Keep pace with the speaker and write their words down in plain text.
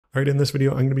All right, in this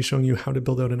video, I'm going to be showing you how to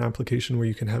build out an application where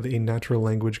you can have a natural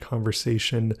language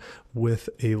conversation with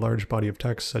a large body of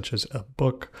text, such as a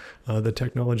book. The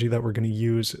technology that we're going to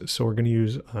use, so we're going to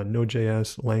use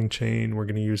Node.js, LangChain, we're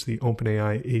going to use the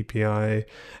OpenAI API,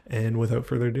 and without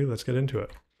further ado, let's get into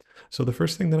it. So the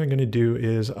first thing that I'm going to do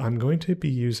is I'm going to be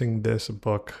using this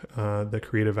book, The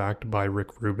Creative Act by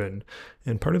Rick Rubin.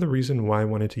 And part of the reason why I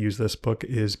wanted to use this book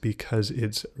is because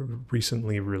it's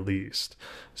recently released.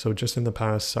 So just in the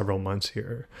past several months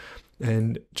here.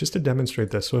 And just to demonstrate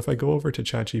this, so if I go over to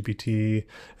ChatGPT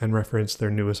and reference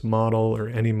their newest model or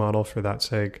any model for that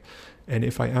sake, and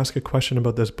if I ask a question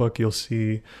about this book, you'll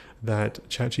see that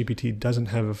ChatGPT doesn't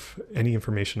have any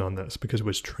information on this because it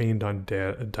was trained on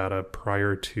data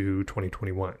prior to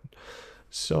 2021.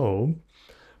 So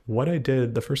what I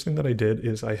did, the first thing that I did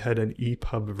is I had an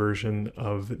EPUB version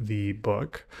of the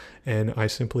book, and I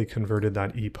simply converted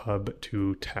that EPUB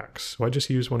to text. So I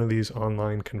just used one of these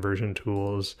online conversion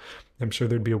tools. I'm sure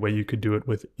there'd be a way you could do it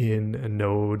within a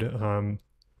Node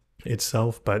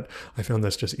itself, but I found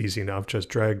this just easy enough. Just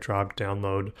drag, drop,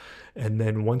 download. And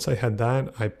then once I had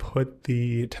that, I put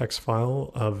the text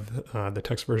file of the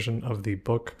text version of the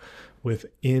book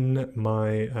within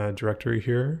my directory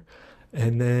here.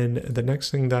 And then the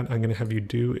next thing that I'm going to have you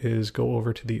do is go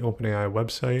over to the OpenAI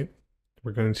website.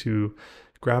 We're going to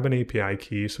grab an API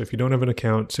key. So if you don't have an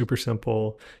account, super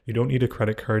simple. You don't need a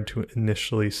credit card to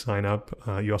initially sign up.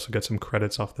 You also get some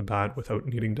credits off the bat without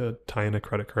needing to tie in a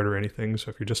credit card or anything. So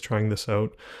if you're just trying this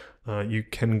out, you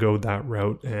can go that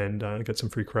route and get some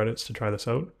free credits to try this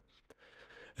out.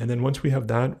 And then once we have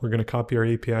that, we're going to copy our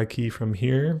API key from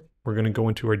here. We're going to go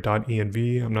into our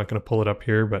 .env. I'm not going to pull it up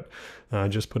here, but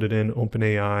just put it in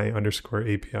OpenAI underscore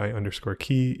API underscore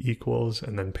key equals,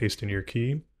 and then paste in your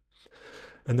key.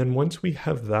 And then once we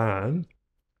have that,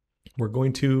 we're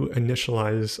going to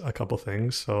initialize a couple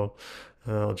things. So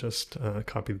I'll just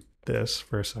copy this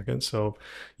for a second. So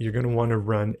you're going to want to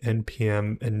run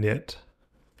npm init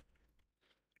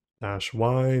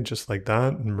 -y, just like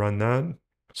that, and run that.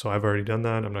 So I've already done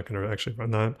that. I'm not going to actually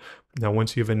run that. Now,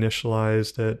 once you've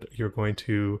initialized it, you're going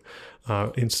to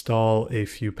install a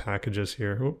few packages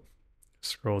here. Oop,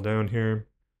 scroll down here.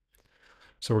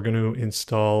 So we're going to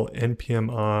install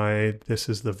npm-i. This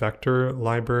is the vector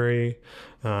library.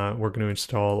 We're going to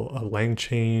install a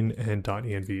LangChain and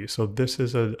 .env. So this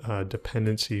is a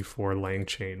dependency for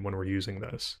LangChain when we're using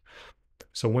this.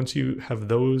 So once you have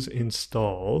those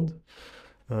installed,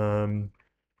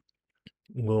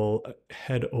 we'll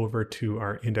head over to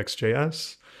our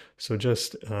index.js. So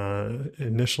just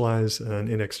initialize an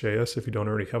index.js if you don't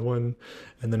already have one.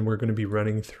 And then we're going to be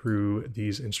running through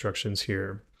these instructions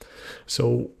here.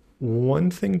 So one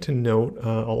thing to note,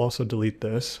 I'll also delete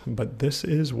this, but this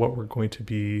is what we're going to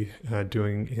be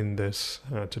doing in this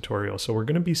tutorial. So we're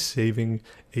going to be saving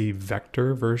a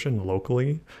vector version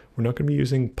locally. We're not going to be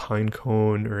using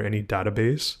Pinecone or any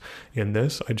database in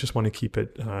this. I just want to keep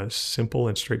it simple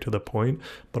and straight to the point,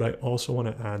 but I also want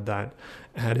to add that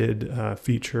added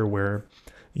feature where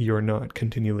you're not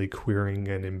continually querying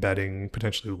and embedding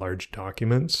potentially large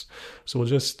documents. So we'll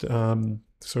just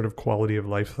sort of quality of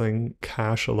life thing,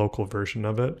 cache a local version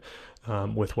of it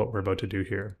with what we're about to do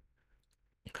here.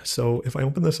 So if I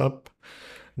open this up,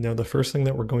 now the first thing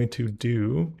that we're going to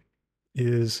do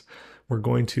is we're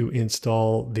going to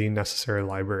install the necessary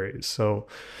libraries. So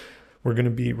we're going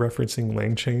to be referencing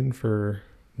LangChain for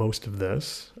most of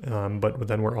this, but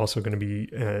then we're also going to be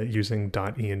using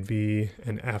 .env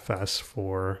and fs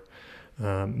for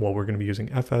we're going to be using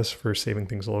fs for saving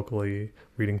things locally,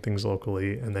 reading things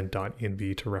locally, and then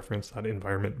 .env to reference that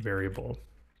environment variable.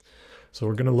 So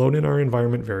we're going to load in our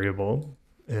environment variable,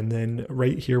 and then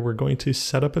right here we're going to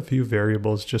set up a few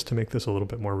variables just to make this a little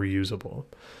bit more reusable.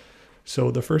 So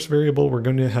the first variable, we're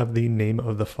going to have the name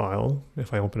of the file.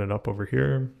 If I open it up over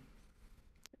here,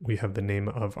 we have the name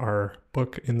of our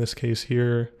book in this case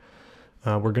here.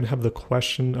 We're going to have the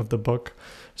question of the book.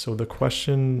 So the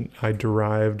question I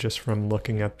derived just from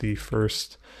looking at the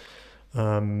first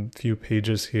few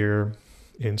pages here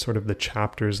in sort of the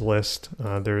chapters list.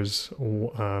 There's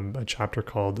a chapter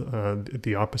called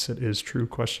The Opposite is True ?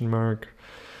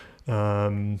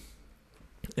 And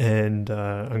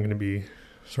I'm going to be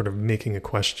sort of making a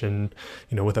question,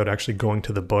 without actually going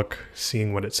to the book,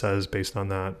 seeing what it says based on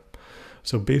that.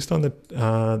 So based on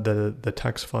the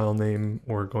text file name,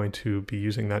 we're going to be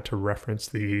using that to reference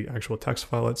the actual text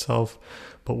file itself,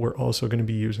 but we're also going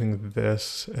to be using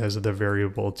this as the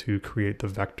variable to create the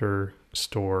vector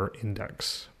store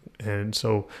index. And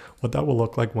so what that will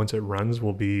look like once it runs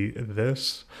will be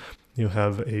this. You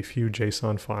have a few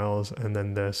JSON files and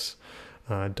then this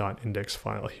 .index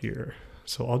file here.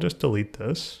 So I'll just delete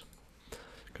this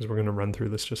because we're going to run through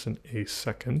this just in a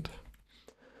second.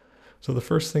 So the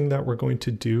first thing that we're going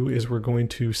to do is we're going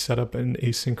to set up an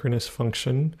asynchronous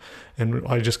function, and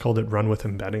I just called it run with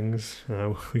embeddings.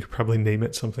 We could probably name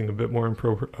it something a bit more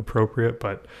appropriate,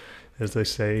 but as they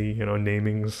say, you know,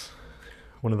 naming's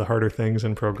one of the harder things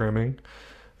in programming.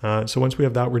 So once we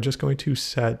have that, we're just going to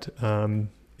set a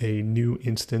new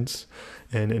instance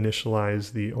and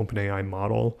initialize the OpenAI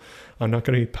model. I'm not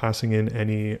going to be passing in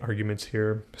any arguments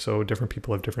here. So different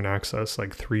people have different access,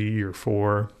 like 3 or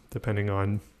 4, depending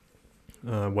on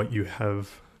what you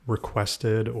have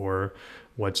requested or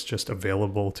what's just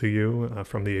available to you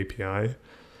from the API.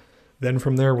 Then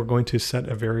from there, we're going to set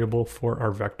a variable for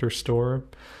our vector store.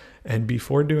 And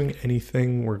before doing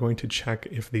anything, we're going to check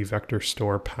if the vector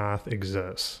store path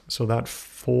exists. So that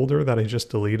folder that I just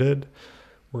deleted,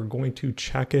 we're going to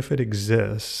check if it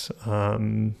exists,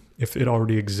 if it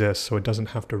already exists, so it doesn't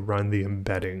have to run the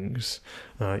embeddings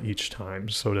each time.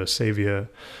 So to save you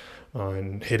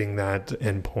on hitting that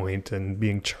endpoint and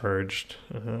being charged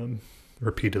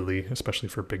repeatedly, especially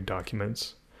for big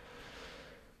documents.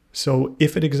 So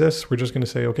if it exists, we're just going to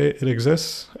say, okay, it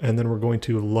exists, and then we're going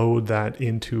to load that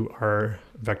into our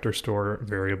vector store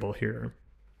variable here.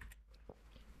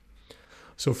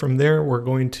 So from there, we're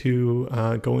going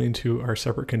to go into our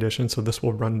separate condition. So this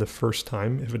will run the first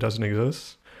time if it doesn't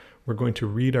exist. We're going to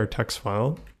read our text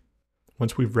file.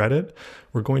 Once we've read it,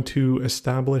 we're going to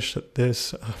establish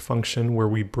this function where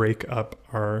we break up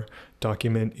our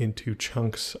document into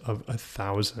chunks of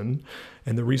 1,000.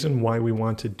 And the reason why we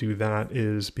want to do that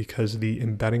is because the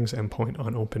embeddings endpoint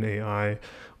on OpenAI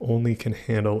only can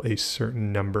handle a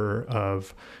certain number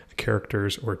of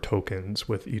characters or tokens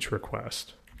with each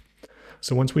request.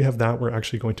 So once we have that, we're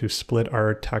actually going to split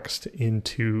our text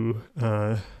into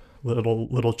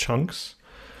little chunks.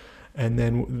 And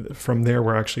then from there,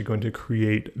 we're actually going to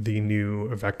create the new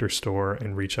vector store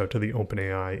and reach out to the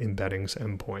OpenAI embeddings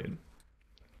endpoint.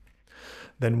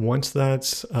 Then once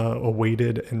that's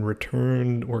awaited and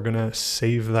returned, we're going to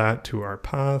save that to our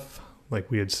path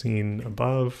like we had seen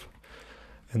above.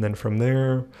 And then from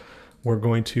there, we're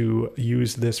going to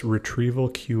use this retrieval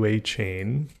QA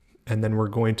chain. And then we're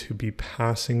going to be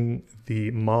passing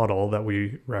the model that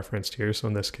we referenced here. So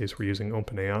in this case, we're using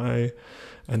OpenAI.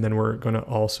 And then we're going to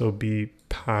also be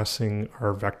passing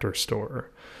our vector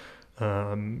store.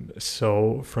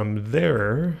 So from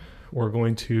there, we're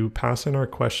going to pass in our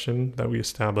question that we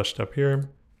established up here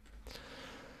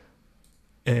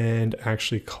and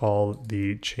actually call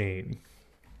the chain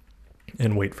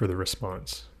and wait for the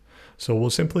response. So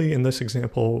we'll simply, in this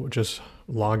example, just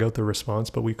log out the response,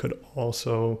 but we could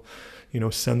also, you know,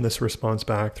 send this response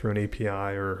back through an API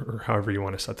or however you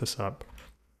want to set this up.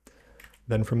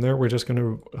 Then from there, we're just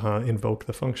going to invoke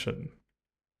the function.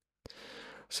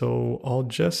 So I'll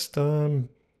just, I'll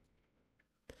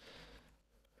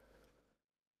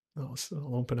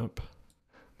open up,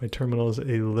 my terminal is a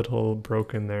little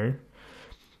broken there.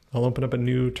 I'll open up a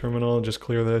new terminal, just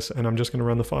clear this, and I'm just going to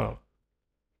run the file.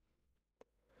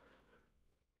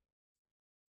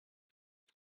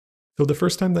 So the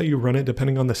first time that you run it,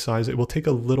 depending on the size, it will take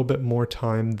a little bit more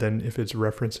time than if it's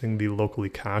referencing the locally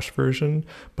cached version.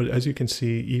 But as you can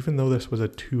see, even though this was a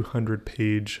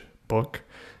 200-page book,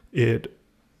 it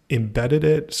embedded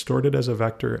it, stored it as a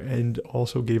vector, and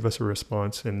also gave us a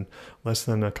response in less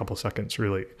than a couple seconds,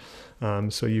 really.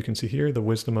 So you can see here the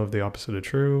wisdom of the opposite of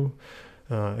true,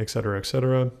 et cetera, et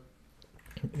cetera.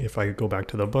 If I go back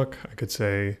to the book, I could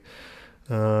say,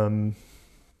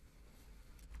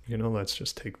 you know, let's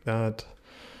just take that.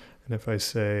 And if I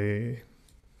say,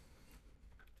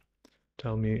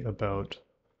 tell me about,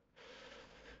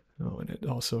 oh, and it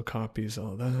also copies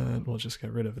all that. We'll just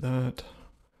get rid of that.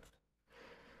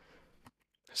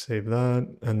 Save that.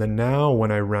 And then now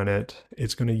when I run it,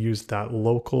 it's going to use that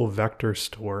local vector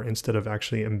store instead of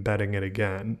actually embedding it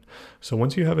again. So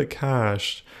once you have it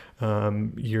cached,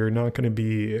 you're not going to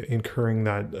be incurring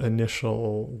that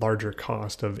initial larger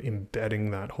cost of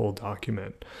embedding that whole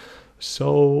document.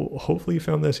 So hopefully you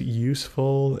found this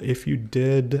useful. If you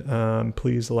did,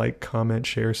 please like, comment,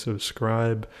 share,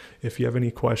 subscribe. If you have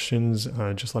any questions,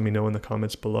 just let me know in the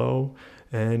comments below.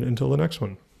 And until the next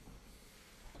one.